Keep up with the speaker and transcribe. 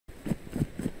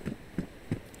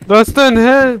Dustin,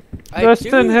 help!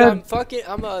 Dustin, Dude, help!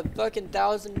 I'm a fucking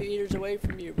 1,000 meters away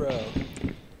from you, bro.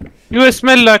 You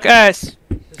smell like ass!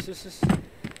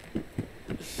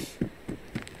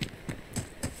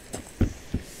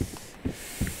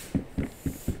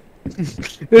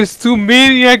 There's two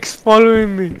maniacs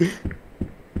following me.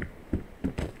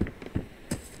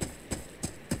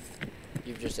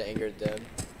 You've just angered them.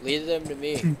 Lead them to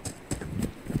me.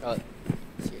 Oh,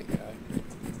 see a guy.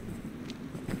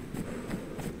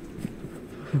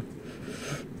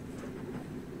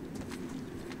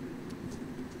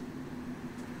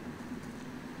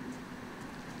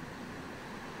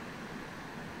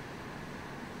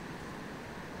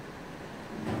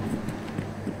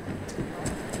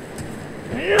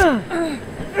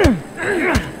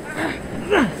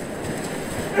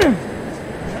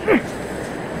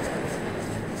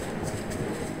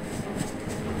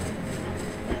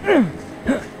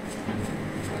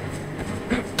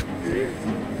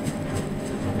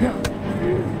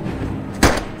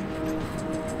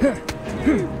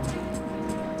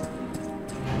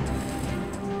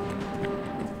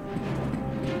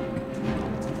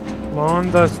 Come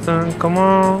on, Dustin, come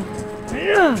on.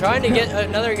 I'm trying to get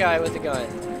another guy with a gun.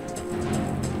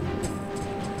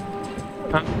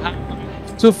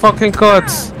 Two fucking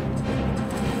cuts.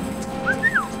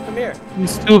 Come here. You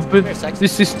stupid. Here, sexy.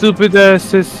 This is stupid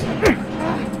asses.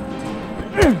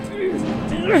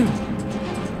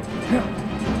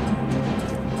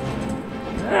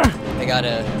 I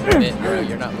gotta admit, bro,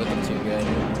 you're not looking too good.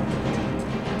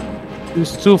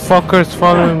 These two fuckers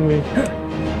following me.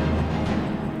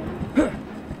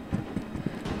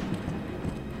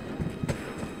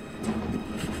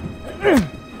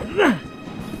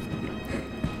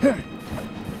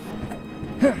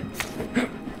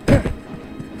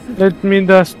 Let me,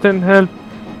 Dustin, help.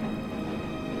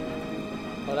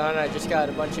 Hold on, I just got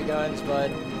a bunch of guns,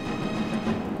 bud.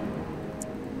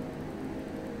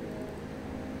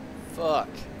 Fuck.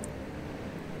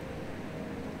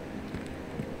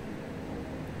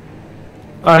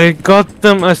 I got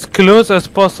them as close as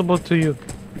possible to you.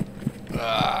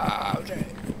 Okay.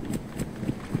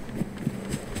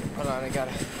 Hold on, I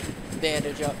gotta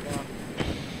bandage up now.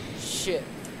 Shit.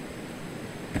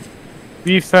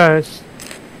 Be fast.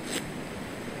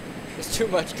 There's too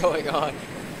much going on.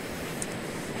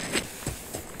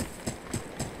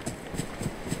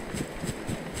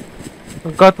 I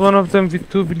got one of them with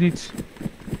two bleeds.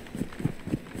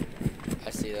 I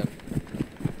see them.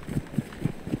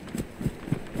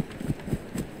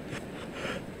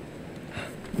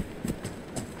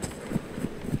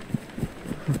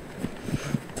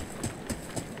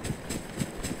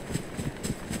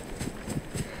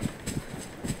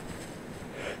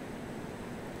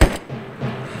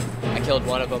 I killed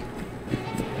one of them.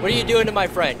 What are you doing to my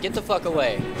friend? Get the fuck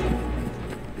away.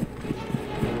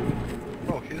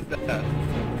 Oh, he's dead.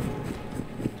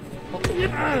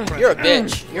 You're a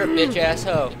bitch. You're a bitch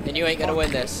asshole. And you ain't gonna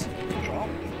win this.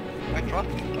 I trust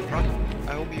him. I trust him.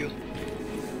 I hope you.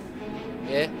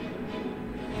 Yeah?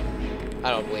 I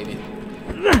don't believe you.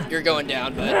 You're going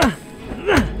down, bud.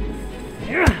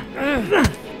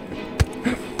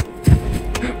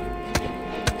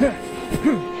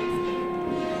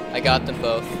 I got them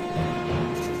both.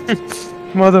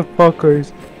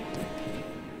 Motherfuckers.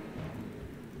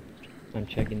 I'm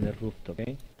checking the rooftop,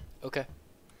 okay? Okay.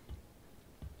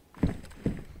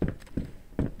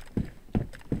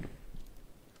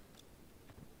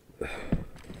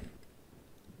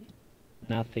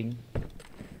 Nothing.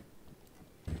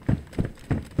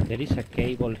 There is a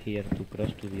cable here to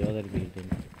cross to the other building.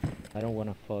 I don't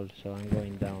wanna fall, so I'm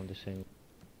going down the same.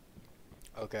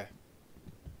 Okay.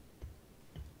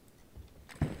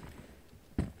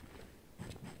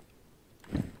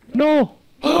 No!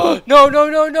 No, no,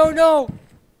 no, no, no!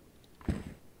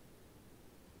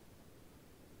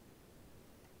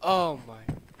 Oh my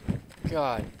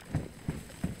god.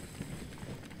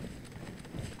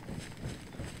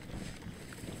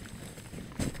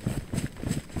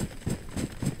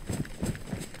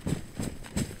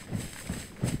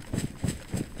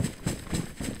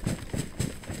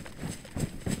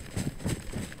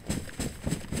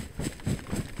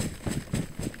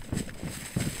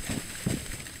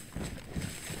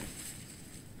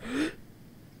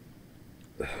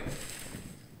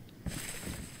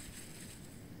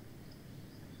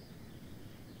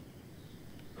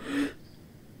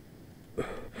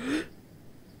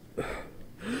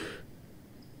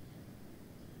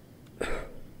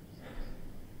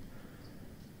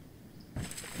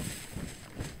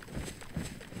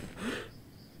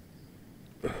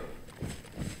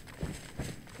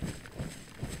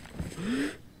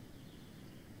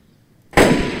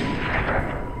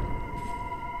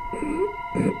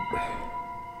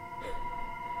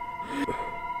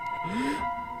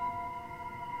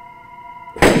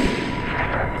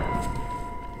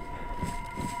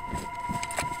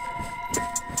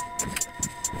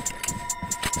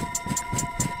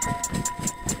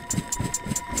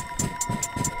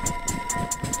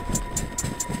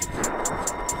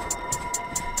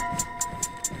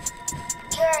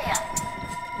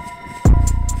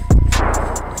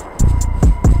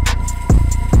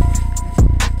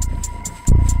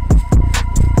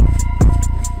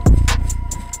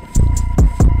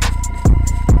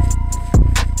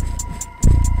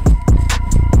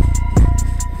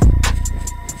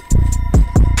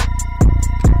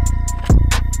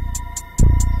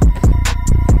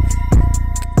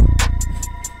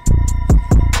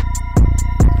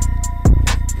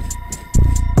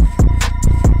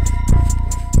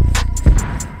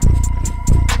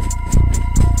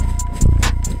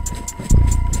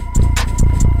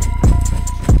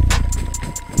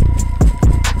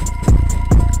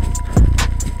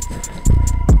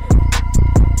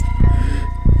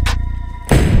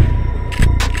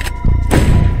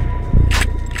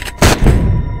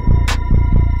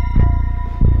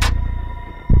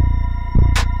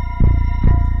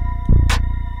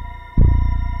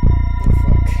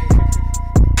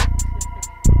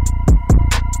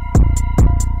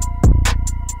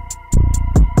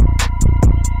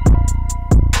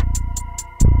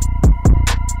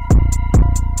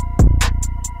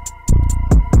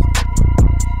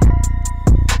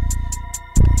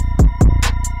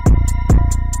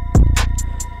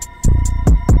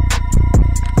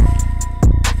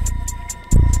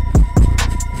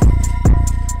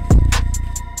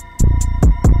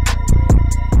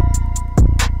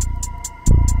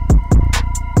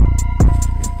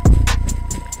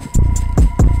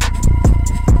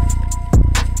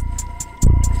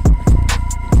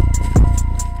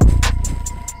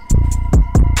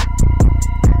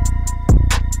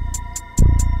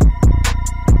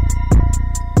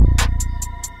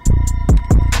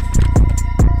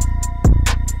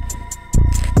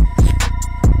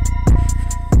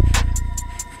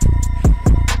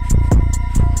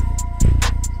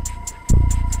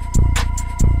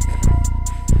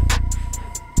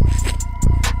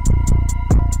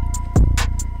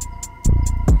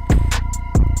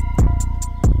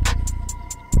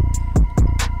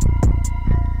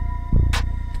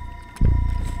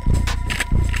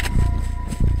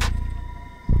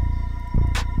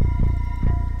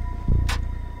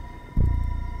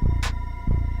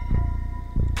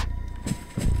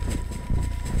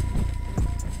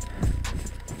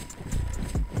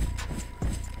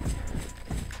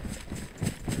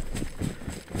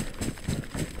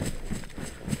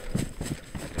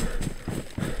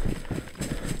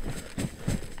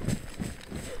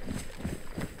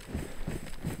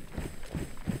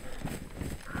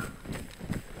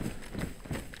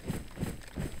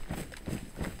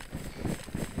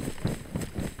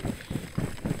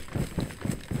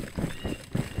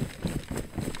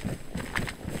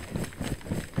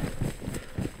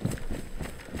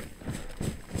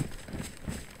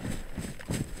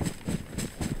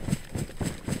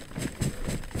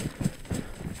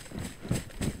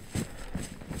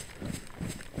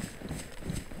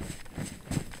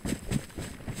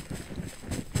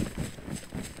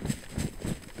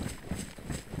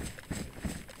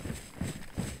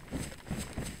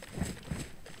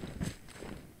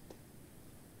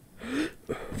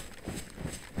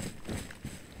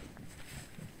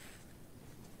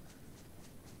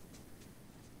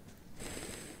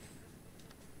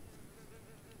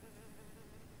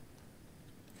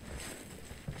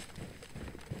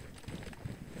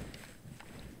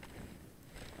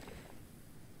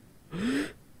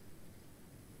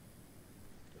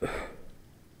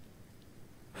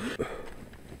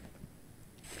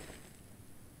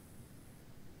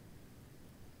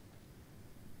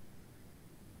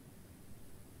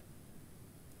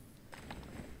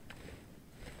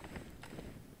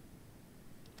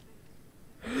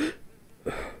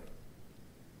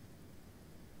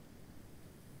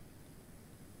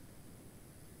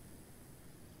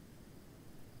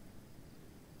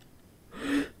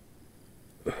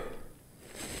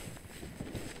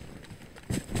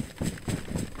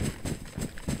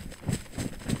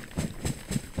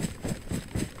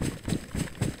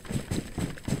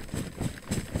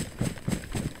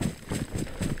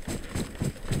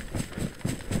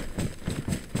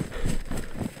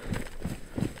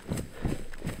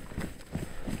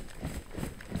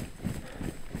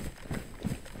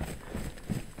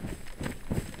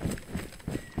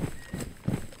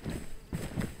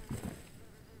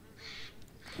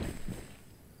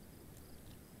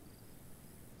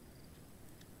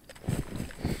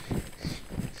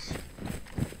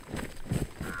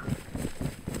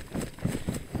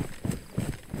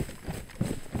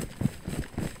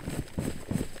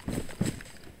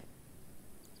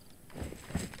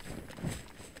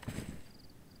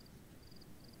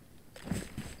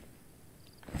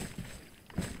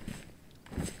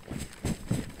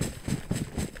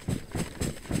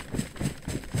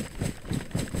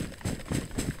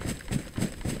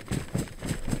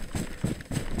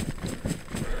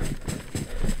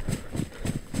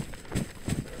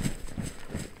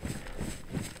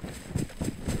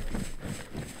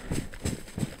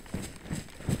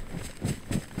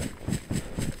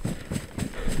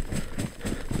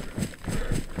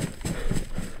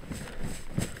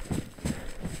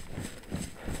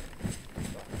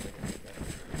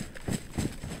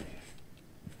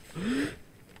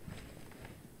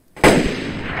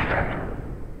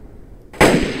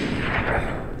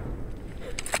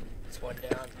 It's one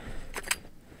down.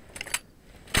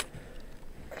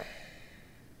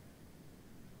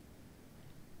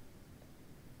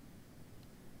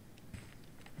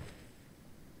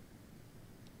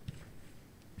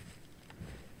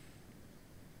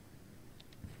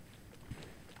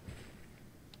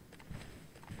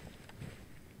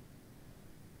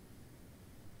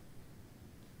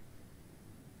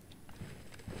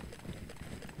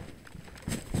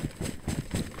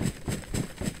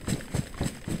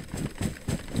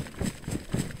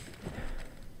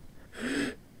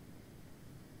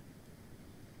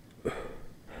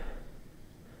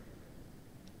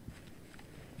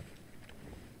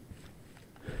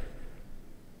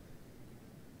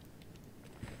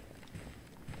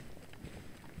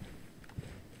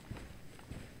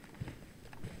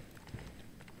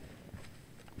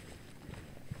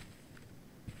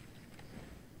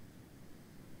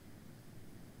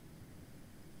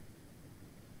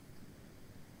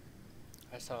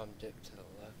 I saw him dip to the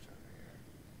left over here.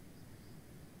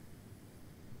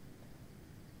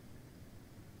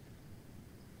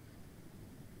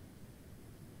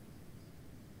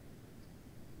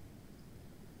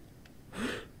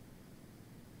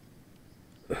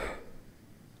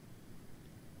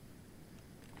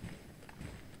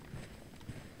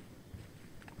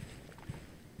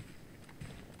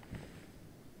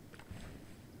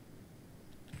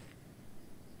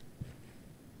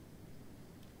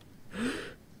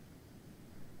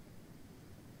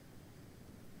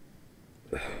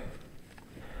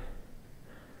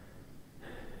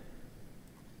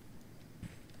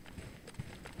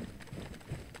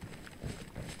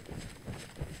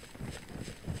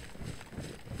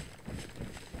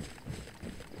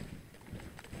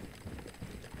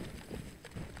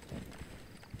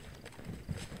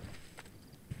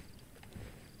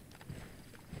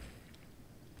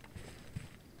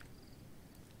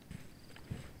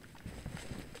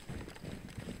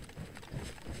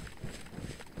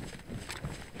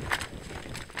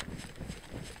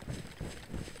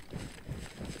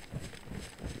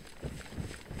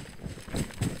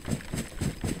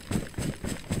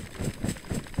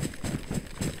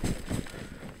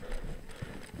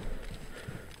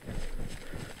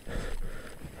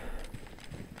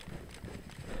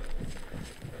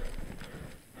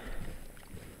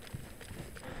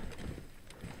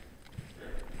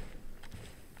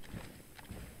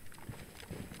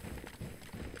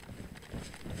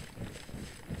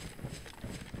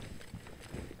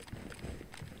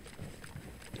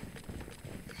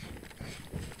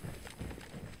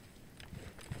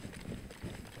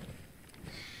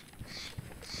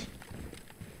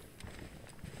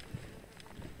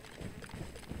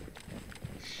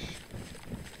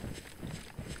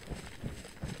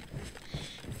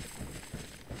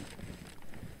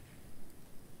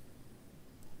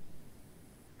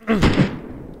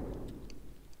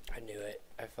 I knew it.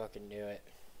 I fucking knew it.